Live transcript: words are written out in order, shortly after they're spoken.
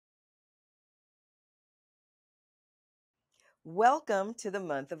Welcome to the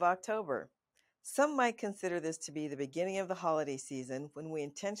month of October. Some might consider this to be the beginning of the holiday season when we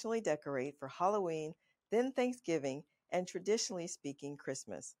intentionally decorate for Halloween, then Thanksgiving, and traditionally speaking,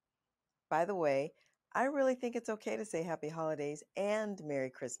 Christmas. By the way, I really think it's okay to say Happy Holidays and Merry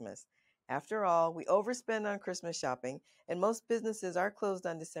Christmas. After all, we overspend on Christmas shopping, and most businesses are closed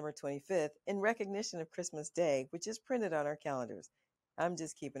on December 25th in recognition of Christmas Day, which is printed on our calendars. I'm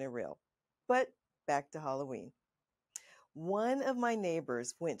just keeping it real. But back to Halloween. One of my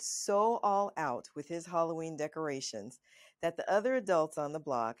neighbors went so all out with his Halloween decorations that the other adults on the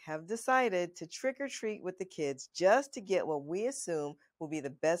block have decided to trick or treat with the kids just to get what we assume will be the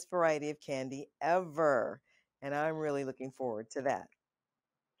best variety of candy ever. And I'm really looking forward to that.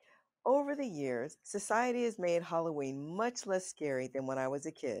 Over the years, society has made Halloween much less scary than when I was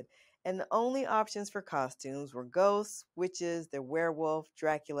a kid, and the only options for costumes were ghosts, witches, the werewolf,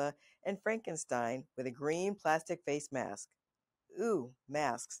 Dracula, and Frankenstein with a green plastic face mask. Ooh,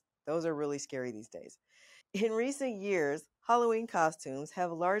 masks. Those are really scary these days. In recent years, Halloween costumes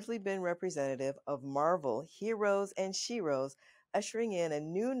have largely been representative of Marvel heroes and sheroes, ushering in a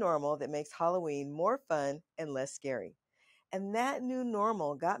new normal that makes Halloween more fun and less scary. And that new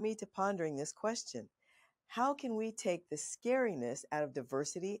normal got me to pondering this question. How can we take the scariness out of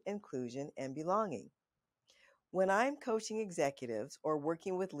diversity, inclusion, and belonging? When I'm coaching executives or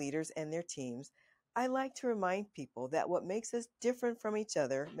working with leaders and their teams, I like to remind people that what makes us different from each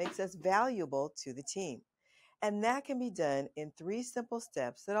other makes us valuable to the team. And that can be done in three simple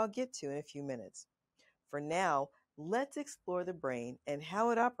steps that I'll get to in a few minutes. For now, let's explore the brain and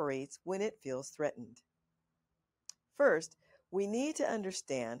how it operates when it feels threatened. First, we need to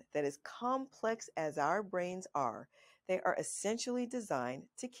understand that as complex as our brains are, they are essentially designed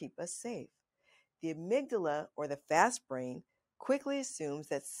to keep us safe. The amygdala, or the fast brain, quickly assumes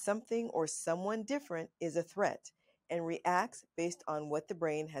that something or someone different is a threat and reacts based on what the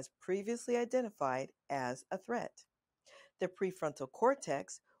brain has previously identified as a threat. The prefrontal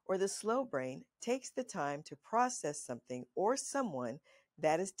cortex, or the slow brain, takes the time to process something or someone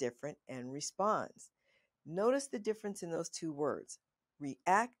that is different and responds. Notice the difference in those two words,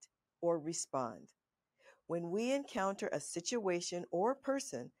 react or respond. When we encounter a situation or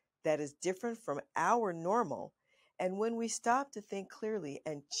person that is different from our normal, and when we stop to think clearly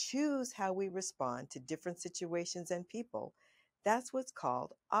and choose how we respond to different situations and people, that's what's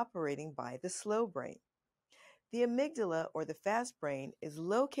called operating by the slow brain. The amygdala, or the fast brain, is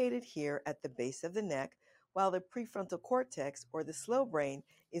located here at the base of the neck, while the prefrontal cortex, or the slow brain,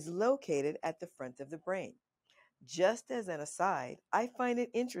 is located at the front of the brain. Just as an aside, I find it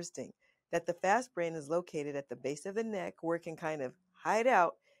interesting that the fast brain is located at the base of the neck where it can kind of hide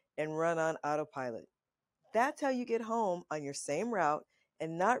out and run on autopilot. That's how you get home on your same route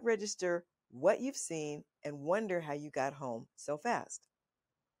and not register what you've seen and wonder how you got home so fast.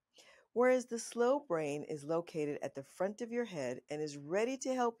 Whereas the slow brain is located at the front of your head and is ready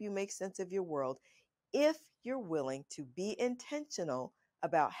to help you make sense of your world if you're willing to be intentional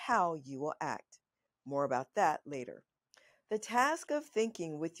about how you will act. More about that later. The task of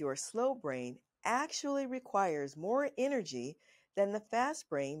thinking with your slow brain actually requires more energy than the fast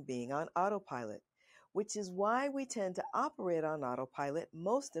brain being on autopilot, which is why we tend to operate on autopilot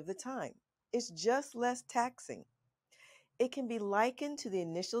most of the time. It's just less taxing. It can be likened to the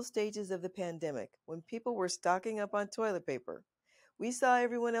initial stages of the pandemic when people were stocking up on toilet paper. We saw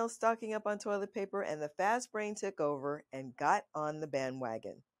everyone else stocking up on toilet paper, and the fast brain took over and got on the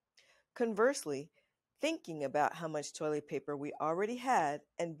bandwagon. Conversely, thinking about how much toilet paper we already had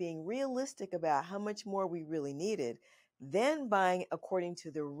and being realistic about how much more we really needed, then buying according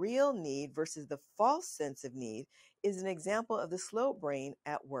to the real need versus the false sense of need, is an example of the slow brain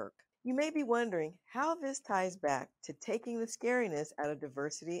at work. You may be wondering how this ties back to taking the scariness out of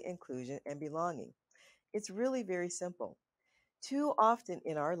diversity, inclusion, and belonging. It's really very simple. Too often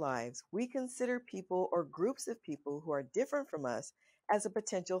in our lives, we consider people or groups of people who are different from us as a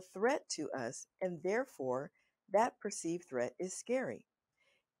potential threat to us, and therefore, that perceived threat is scary.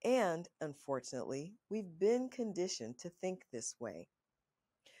 And unfortunately, we've been conditioned to think this way.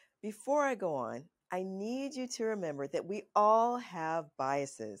 Before I go on, I need you to remember that we all have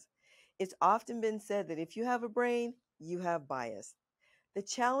biases. It's often been said that if you have a brain, you have bias. The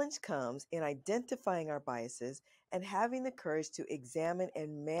challenge comes in identifying our biases and having the courage to examine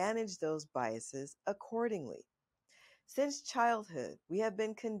and manage those biases accordingly. Since childhood, we have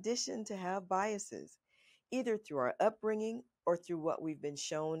been conditioned to have biases, either through our upbringing or through what we've been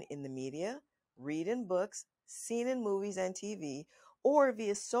shown in the media, read in books, seen in movies and TV, or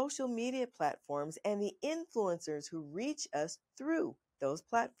via social media platforms and the influencers who reach us through those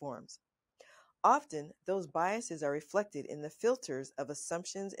platforms. Often, those biases are reflected in the filters of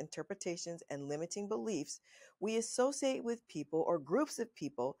assumptions, interpretations, and limiting beliefs we associate with people or groups of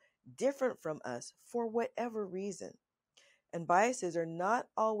people different from us for whatever reason. And biases are not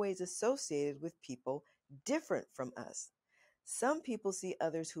always associated with people different from us. Some people see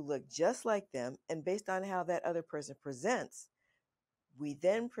others who look just like them, and based on how that other person presents, we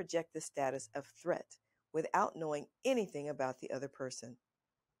then project the status of threat without knowing anything about the other person.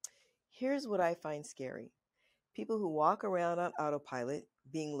 Here's what I find scary: people who walk around on autopilot,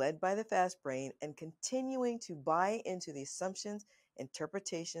 being led by the fast brain, and continuing to buy into the assumptions,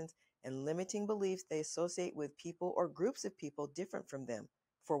 interpretations, and limiting beliefs they associate with people or groups of people different from them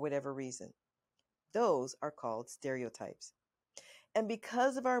for whatever reason. Those are called stereotypes. And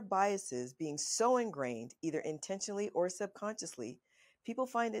because of our biases being so ingrained, either intentionally or subconsciously, people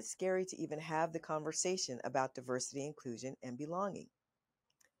find it scary to even have the conversation about diversity, inclusion, and belonging.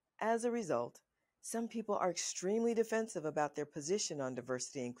 As a result, some people are extremely defensive about their position on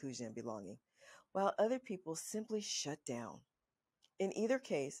diversity, inclusion, and belonging, while other people simply shut down. In either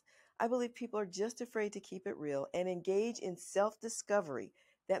case, I believe people are just afraid to keep it real and engage in self discovery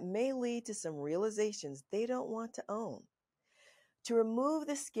that may lead to some realizations they don't want to own. To remove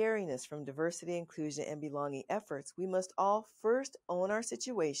the scariness from diversity, inclusion, and belonging efforts, we must all first own our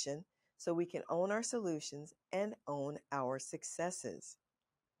situation so we can own our solutions and own our successes.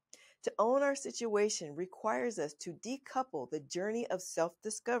 To own our situation requires us to decouple the journey of self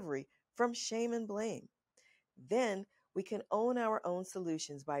discovery from shame and blame. Then we can own our own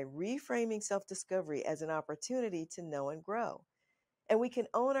solutions by reframing self discovery as an opportunity to know and grow. And we can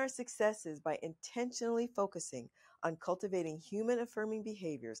own our successes by intentionally focusing on cultivating human affirming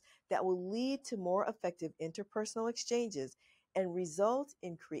behaviors that will lead to more effective interpersonal exchanges and result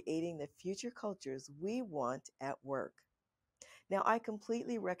in creating the future cultures we want at work. Now, I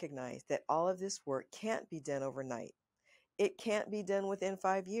completely recognize that all of this work can't be done overnight. It can't be done within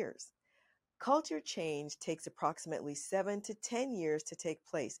 5 years. Culture change takes approximately 7 to 10 years to take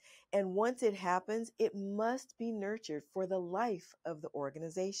place, and once it happens, it must be nurtured for the life of the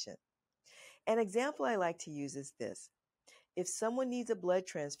organization. An example I like to use is this: if someone needs a blood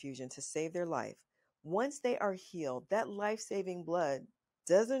transfusion to save their life, once they are healed, that life saving blood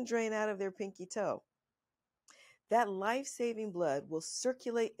doesn't drain out of their pinky toe. That life saving blood will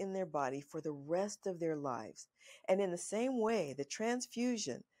circulate in their body for the rest of their lives. And in the same way, the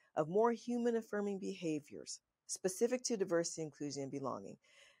transfusion of more human affirming behaviors specific to diversity, inclusion, and belonging,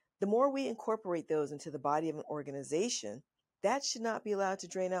 the more we incorporate those into the body of an organization, that should not be allowed to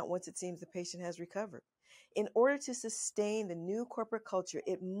drain out once it seems the patient has recovered. In order to sustain the new corporate culture,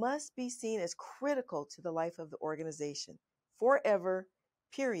 it must be seen as critical to the life of the organization. Forever,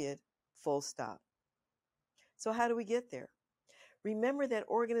 period, full stop. So, how do we get there? Remember that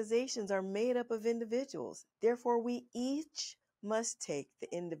organizations are made up of individuals. Therefore, we each must take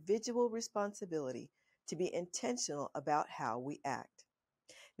the individual responsibility to be intentional about how we act.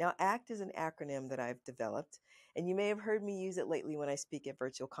 Now, ACT is an acronym that I've developed, and you may have heard me use it lately when I speak at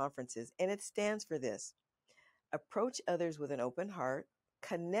virtual conferences, and it stands for this: approach others with an open heart,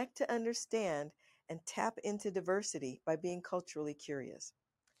 connect to understand, and tap into diversity by being culturally curious.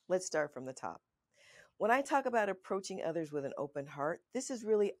 Let's start from the top. When I talk about approaching others with an open heart, this is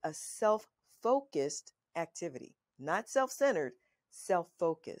really a self-focused activity, not self-centered,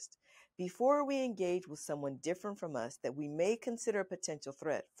 self-focused. Before we engage with someone different from us that we may consider a potential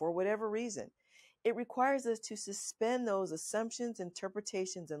threat for whatever reason, it requires us to suspend those assumptions,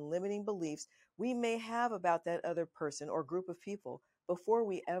 interpretations, and limiting beliefs we may have about that other person or group of people before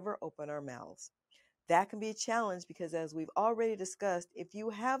we ever open our mouths. That can be a challenge because, as we've already discussed, if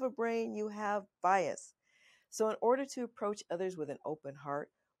you have a brain, you have bias. So, in order to approach others with an open heart,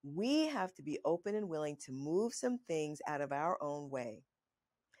 we have to be open and willing to move some things out of our own way.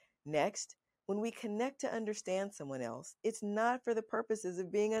 Next, when we connect to understand someone else, it's not for the purposes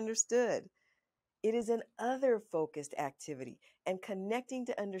of being understood. It is an other focused activity, and connecting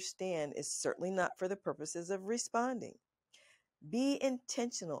to understand is certainly not for the purposes of responding. Be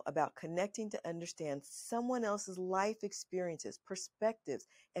intentional about connecting to understand someone else's life experiences, perspectives,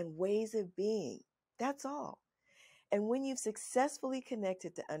 and ways of being. That's all. And when you've successfully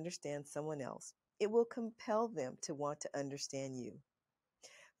connected to understand someone else, it will compel them to want to understand you.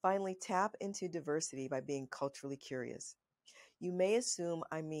 Finally, tap into diversity by being culturally curious. You may assume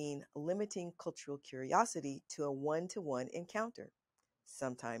I mean limiting cultural curiosity to a one-to-one encounter.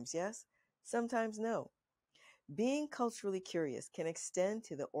 Sometimes yes, sometimes no. Being culturally curious can extend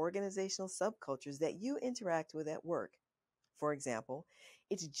to the organizational subcultures that you interact with at work. For example,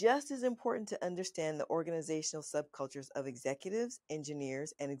 it's just as important to understand the organizational subcultures of executives,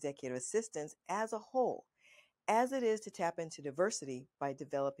 engineers, and executive assistants as a whole as it is to tap into diversity by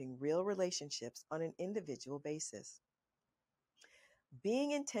developing real relationships on an individual basis.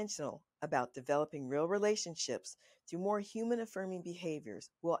 Being intentional about developing real relationships through more human affirming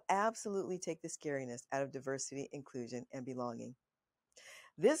behaviors will absolutely take the scariness out of diversity, inclusion, and belonging.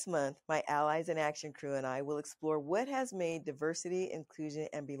 This month, my Allies in Action crew and I will explore what has made diversity, inclusion,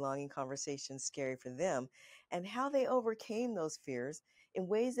 and belonging conversations scary for them and how they overcame those fears in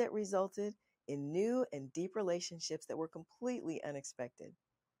ways that resulted in new and deep relationships that were completely unexpected.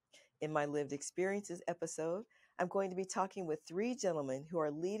 In my lived experiences episode, I'm going to be talking with three gentlemen who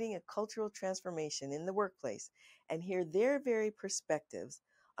are leading a cultural transformation in the workplace and hear their very perspectives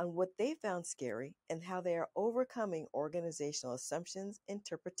on what they found scary and how they are overcoming organizational assumptions,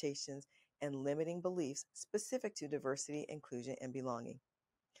 interpretations, and limiting beliefs specific to diversity, inclusion, and belonging.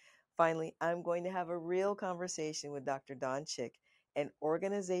 Finally, I'm going to have a real conversation with Dr. Don Chick, an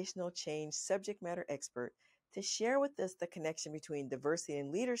organizational change subject matter expert, to share with us the connection between diversity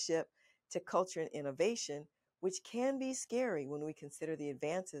and leadership to culture and innovation, which can be scary when we consider the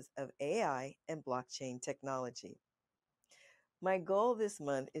advances of AI and blockchain technology. My goal this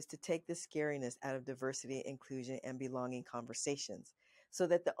month is to take the scariness out of diversity, inclusion, and belonging conversations so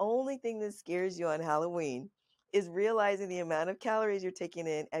that the only thing that scares you on Halloween is realizing the amount of calories you're taking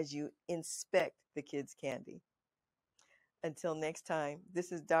in as you inspect the kids' candy. Until next time,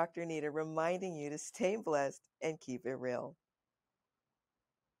 this is Dr. Nita reminding you to stay blessed and keep it real.